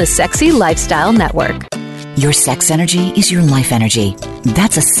on the Sexy Lifestyle Network. Your sex energy is your life energy.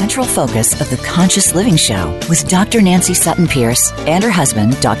 That's a central focus of the Conscious Living Show with Dr. Nancy Sutton Pierce and her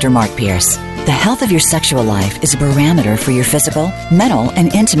husband, Dr. Mark Pierce. The health of your sexual life is a barometer for your physical, mental,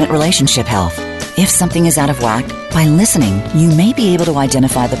 and intimate relationship health. If something is out of whack, by listening, you may be able to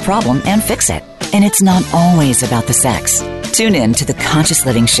identify the problem and fix it. And it's not always about the sex. Tune in to the Conscious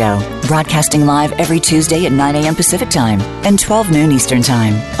Living Show, broadcasting live every Tuesday at 9 a.m. Pacific Time and 12 noon Eastern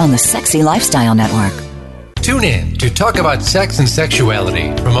Time on the Sexy Lifestyle Network. Tune in to talk about sex and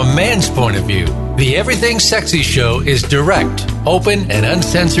sexuality from a man's point of view. The Everything Sexy Show is direct, open, and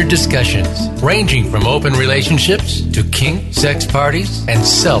uncensored discussions, ranging from open relationships to kink, sex parties, and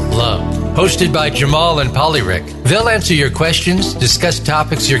self-love. Hosted by Jamal and Polyrick, they'll answer your questions, discuss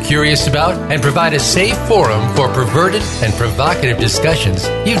topics you're curious about, and provide a safe forum for perverted and provocative discussions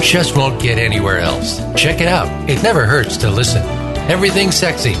you just won't get anywhere else. Check it out. It never hurts to listen. Everything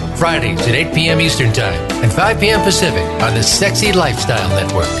Sexy, Fridays at 8 p.m. Eastern Time and 5 p.m. Pacific on the Sexy Lifestyle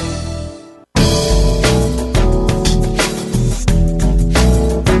Network.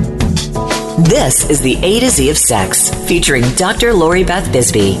 This is the A to Z of Sex, featuring Dr. Lori Beth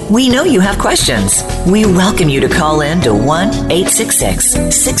Bisbee. We know you have questions. We welcome you to call in to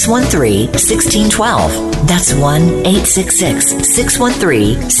 1-866-613-1612. That's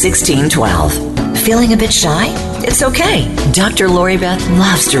 1-866-613-1612. Feeling a bit shy? It's okay. Dr. Lori Beth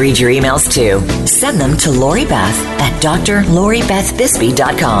loves to read your emails too. Send them to LoriBeth at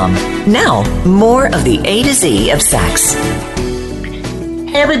drloribethbisbee.com. Now, more of the A to Z of Sex.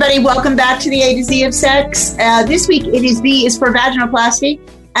 Hey everybody, welcome back to the A to Z of Sex. This week it is V is for vaginoplasty,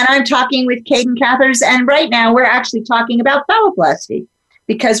 and I'm talking with Caden Cathers, and right now we're actually talking about phalloplasty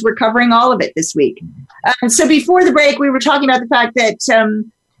because we're covering all of it this week. So before the break, we were talking about the fact that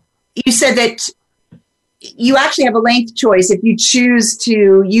you said that you actually have a length choice if you choose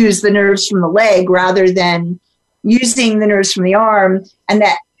to use the nerves from the leg rather than using the nerves from the arm, and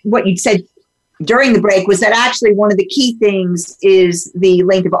that what you said during the break was that actually one of the key things is the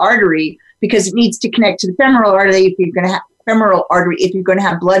length of artery, because it needs to connect to the femoral artery if you're going to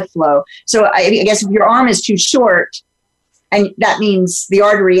have blood flow. So I guess if your arm is too short, and that means the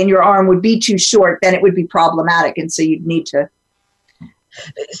artery in your arm would be too short, then it would be problematic, and so you'd need to.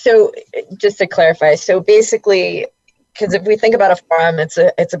 So just to clarify, so basically, because if we think about a forearm, it's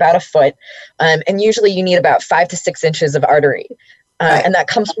about a foot, and usually you need about 5 to 6 inches of artery. And that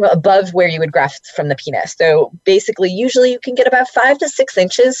comes from above where you would graft from the penis. So basically, usually you can get about 5 to 6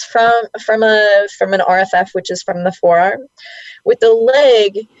 inches from an RFF, which is from the forearm. With the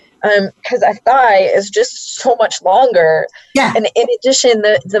leg, because a thigh is just so much longer. Yeah. And in addition,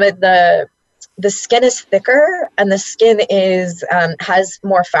 the skin is thicker, and the skin has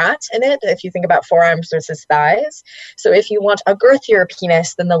more fat in it. If you think about forearms versus thighs, so if you want a girthier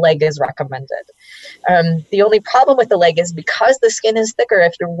penis, then the leg is recommended. The only problem with the leg is because the skin is thicker.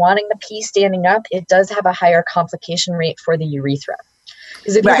 If you're wanting the pee standing up, it does have a higher complication rate for the urethra.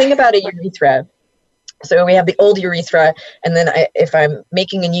 Because if you think about a urethra, so we have the old urethra, and then if I'm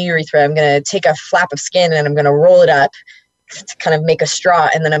making a new urethra, I'm going to take a flap of skin and I'm going to roll it up to kind of make a straw,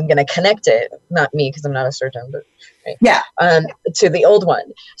 and then I'm going to connect it. Not me, because I'm not a surgeon, but to the old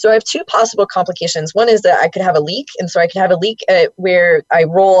one. So I have 2 possible complications. One is that I could have a leak, and so I could have a leak where I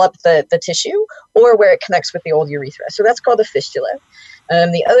roll up the tissue, or where it connects with the old urethra. So that's called a fistula.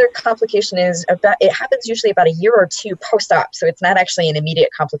 The other complication is it happens usually about a year or 2 post-op, so it's not actually an immediate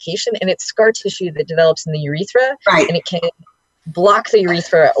complication, and it's scar tissue that develops in the urethra, and it can block the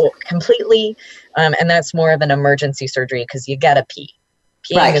urethra completely, and that's more of an emergency surgery because you gotta pee.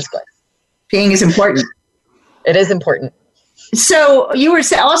 Peeing is good. Peeing is important. It is important. So you were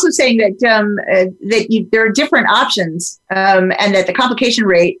also saying that there are different options, and that the complication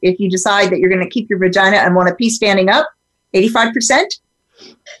rate, if you decide that you're going to keep your vagina and want to pee standing up, 85%?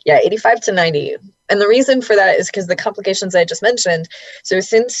 Yeah, 85 to 90. And the reason for that is because the complications I just mentioned. So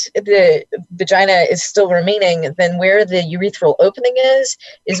since the vagina is still remaining, then where the urethral opening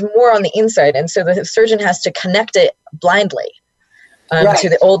is more on the inside. And so the surgeon has to connect it blindly to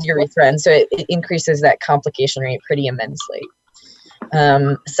the old urethra. And so it increases that complication rate pretty immensely.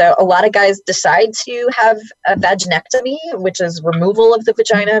 So a lot of guys decide to have a vaginectomy, which is removal of the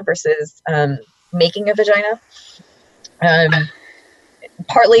vagina versus making a vagina.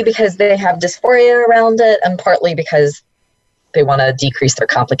 Partly because they have dysphoria around it, and partly because they want to decrease their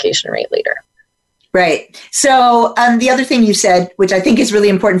complication rate later. Right. So the other thing you said, which I think is really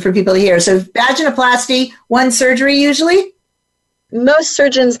important for people to hear, so vaginoplasty, 1 surgery usually? Most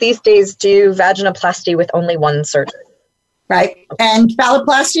surgeons these days do vaginoplasty with only 1 surgery. Right. And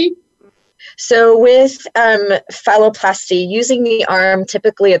phalloplasty? So with phalloplasty, using the arm,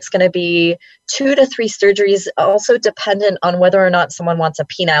 typically it's going to be 2 to 3 surgeries, also dependent on whether or not someone wants a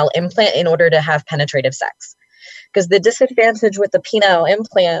penile implant in order to have penetrative sex. Because the disadvantage with the penile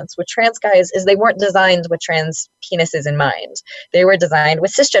implants with trans guys is they weren't designed with trans penises in mind. They were designed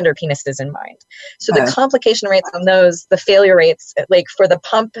with cisgender penises in mind. So the complication rates on those, the failure rates, like for the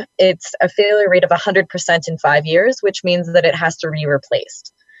pump, it's a failure rate of 100% in 5 years, which means that it has to be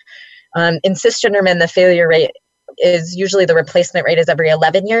replaced. In cisgender men, the failure rate is usually the replacement rate is every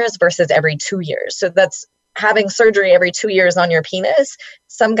 11 years versus every 2 years. So that's having surgery every 2 years on your penis.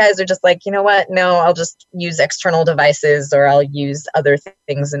 Some guys are just like, you know what? No, I'll just use external devices, or I'll use other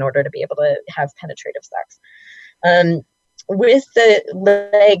things in order to be able to have penetrative sex. With the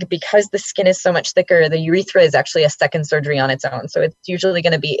leg, because the skin is so much thicker, the urethra is actually a second surgery on its own. So it's usually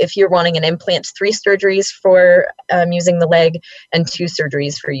going to be, if you're wanting an implant, 3 surgeries for using the leg and 2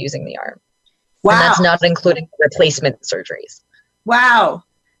 surgeries for using the arm. Wow. And that's not including replacement surgeries. Wow.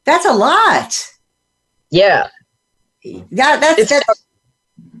 That's a lot. Yeah.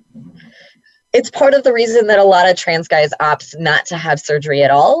 It's part of the reason that a lot of trans guys opt not to have surgery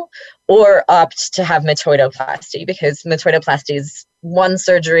at all, or opt to have metoidoplasty, because metoidoplasty is 1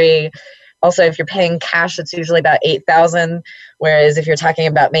 surgery. Also, if you're paying cash, it's usually about $8,000. Whereas if you're talking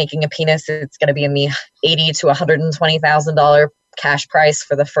about making a penis, it's going to be in the $80,000 to $120,000 cash price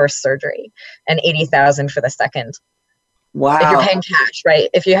for the first surgery, and $80,000 for the second. Wow. If you're paying cash, right?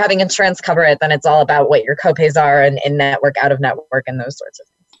 If you're having insurance cover it, then it's all about what your copays are, and in-network, out-of-network, and those sorts of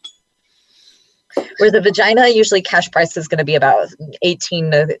things. Where the vagina, usually cash price is going to be about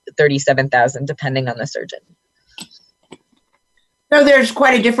 $18,000 to $37,000, depending on the surgeon. So there's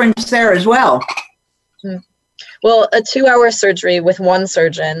quite a difference there as well. Well, a 2-hour surgery with 1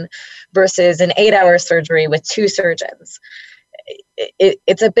 surgeon versus an 8-hour surgery with 2 surgeons.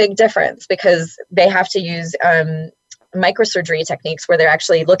 It's a big difference, because they have to use microsurgery techniques where they're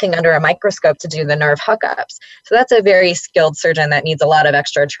actually looking under a microscope to do the nerve hookups. So that's a very skilled surgeon that needs a lot of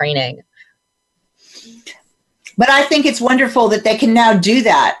extra training. But I think it's wonderful that they can now do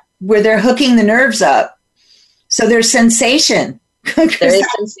that, where they're hooking the nerves up. So there's sensation. There is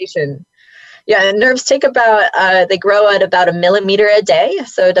sensation. Yeah, and nerves take they grow at about 1 millimeter a day.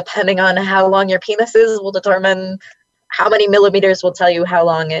 So depending on how long your penis is will determine how many millimeters will tell you how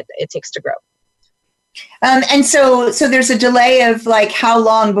long it takes to grow. And so there's a delay of like how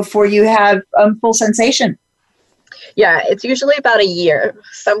long before you have full sensation? Yeah, it's usually about a year.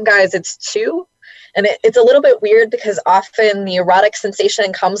 Some guys, it's 2. And it's a little bit weird because often the erotic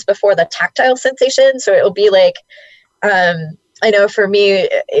sensation comes before the tactile sensation. So it'll be like, I know for me,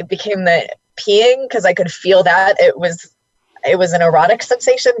 it became the peeing because I could feel that it was an erotic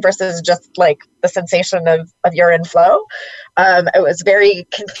sensation versus just like the sensation of urine flow. It was very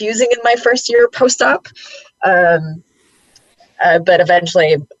confusing in my first year post-op. But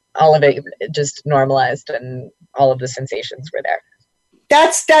eventually all of it just normalized and all of the sensations were there.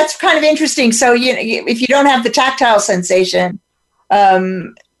 That's kind of interesting. So if you don't have the tactile sensation,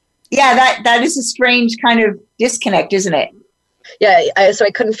 that is a strange kind of disconnect, isn't it? Yeah, so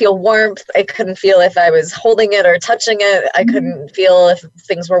I couldn't feel warmth. I couldn't feel if I was holding it or touching it. I couldn't feel if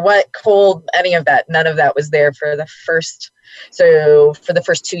things were wet, cold, any of that. None of that was there for the first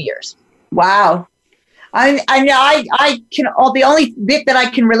 2 years. Wow. I can. The only bit that I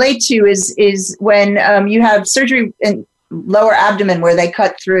can relate to is when you have surgery in lower abdomen where they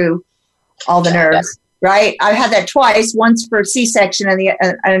cut through all the nerves. Right. I've had that twice. Once for C-section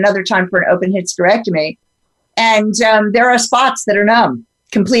and another time for an open hysterectomy. And there are spots that are numb,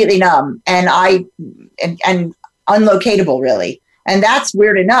 completely numb, and unlocatable, really. And that's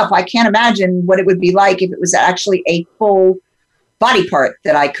weird enough. I can't imagine what it would be like if it was actually a full body part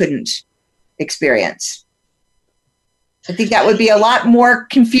that I couldn't experience. I think that would be a lot more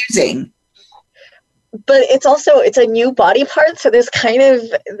confusing. But it's a new body part. So there's kind of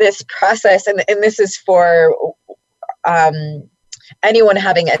this process, and this is for anyone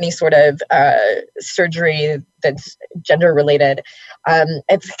having any sort of surgery that's gender related.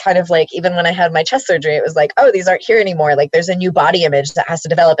 It's kind of like, even when I had my chest surgery, it was like, oh, these aren't here anymore. Like there's a new body image that has to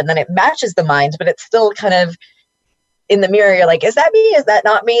develop, and then it matches the mind, but it's still kind of in the mirror. You're like, is that me? Is that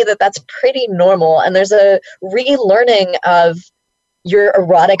not me? That's pretty normal. And there's a relearning of your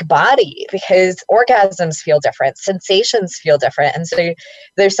erotic body because orgasms feel different, sensations feel different. And so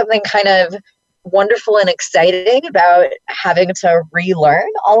there's something kind of wonderful and exciting about having to relearn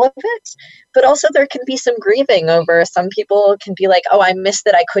all of it. But also there can be some grieving over, some people can be like, oh, I missed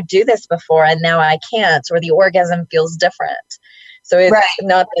that I could do this before and now I can't, or the orgasm feels different. So it's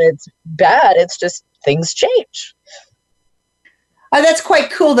not that it's bad, it's just things change. That's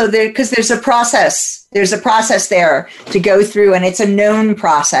quite cool, though, because there's a process. There's a process there to go through, and it's a known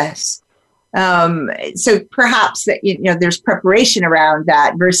process. So perhaps that there's preparation around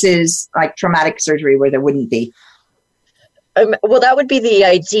that versus like traumatic surgery where there wouldn't be. Well, that would be the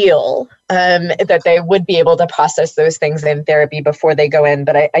ideal, that they would be able to process those things in therapy before they go in.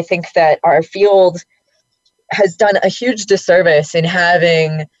 But I think that our field has done a huge disservice in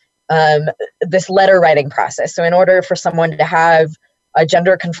having this letter writing process. So in order for someone to have a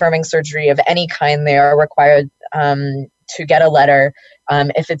gender confirming surgery of any kind, they are required to get a letter.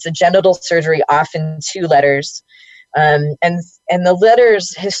 If it's a genital surgery, often 2 letters. And the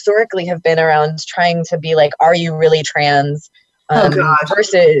letters historically have been around trying to be like, are you really trans?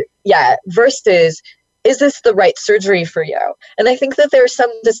 Versus is this the right surgery for you? And I think that there's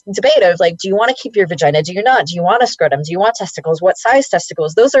some debate of like, do you want to keep your vagina? Do you not? Do you want a scrotum? Do you want testicles? What size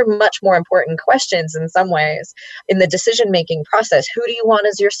testicles? Those are much more important questions in some ways in the decision-making process. Who do you want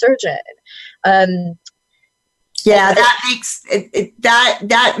as your surgeon? That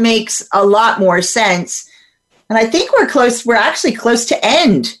makes a lot more sense. And I think we're actually close to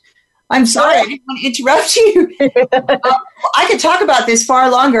end. I'm sorry, I didn't want to interrupt you. I could talk about this far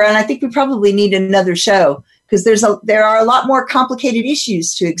longer, and I think we probably need another show because there are a lot more complicated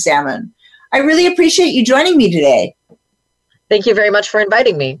issues to examine. I really appreciate you joining me today. Thank you very much for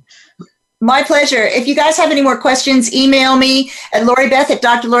inviting me. My pleasure. If you guys have any more questions, email me at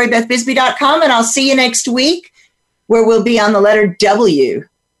LoriBeth@drloribethbisbee.com, and I'll see you next week where we'll be on the letter W.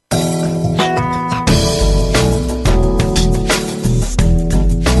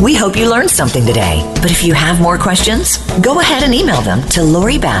 We hope you learned something today. But if you have more questions, go ahead and email them to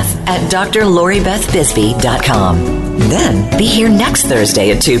LoriBeth@drloribethbisbee.com. Then be here next Thursday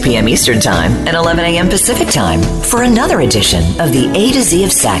at 2 p.m. Eastern Time and 11 a.m. Pacific Time for another edition of the A to Z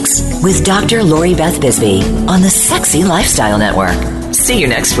of Sex with Dr. Lori Beth Bisbee on the Sexy Lifestyle Network. See you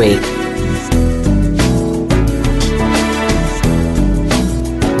next week.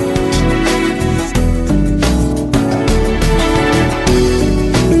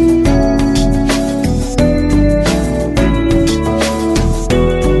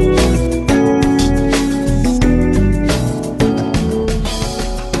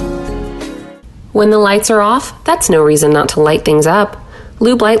 When the lights are off, that's no reason not to light things up.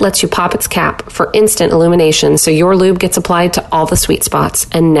 Lube Light lets you pop its cap for instant illumination so your lube gets applied to all the sweet spots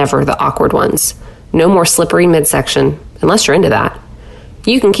and never the awkward ones. No more slippery midsection, unless you're into that.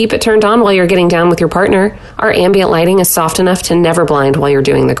 You can keep it turned on while you're getting down with your partner. Our ambient lighting is soft enough to never blind while you're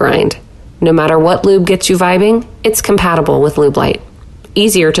doing the grind. No matter what lube gets you vibing, it's compatible with Lube Light.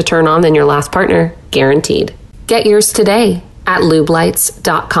 Easier to turn on than your last partner, guaranteed. Get yours today at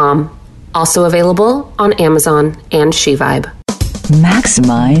lubelights.com. Also available on Amazon and SheVibe.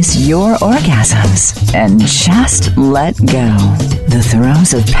 Maximize your orgasms and just let go. The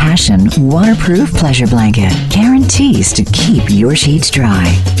Throes of Passion waterproof pleasure blanket guarantees to keep your sheets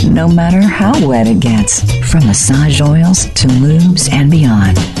dry, no matter how wet it gets. From massage oils to lubes and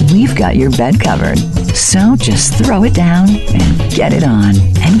beyond, we've got your bed covered. So just throw it down and get it on,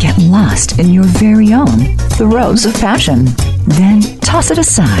 and get lost in your very own Throes of Passion. Then toss it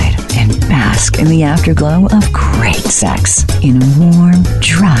aside and bask in the afterglow of great sex in warm,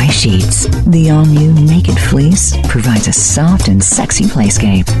 dry sheets. The all-new Naked Fleece provides a soft and sexy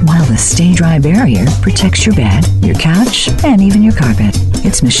playscape, while the Stay Dry barrier protects your bed, your couch, and even your carpet.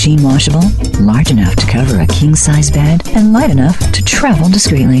 It's machine washable, large enough to cover a king-size bed, and light enough to travel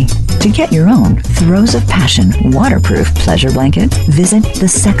discreetly. To get your own Throes of Passion waterproof pleasure blanket, visit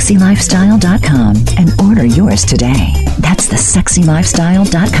thesexylifestyle.com and order yours today. That's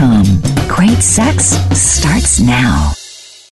thesexylifestyle.com. Great sex starts now.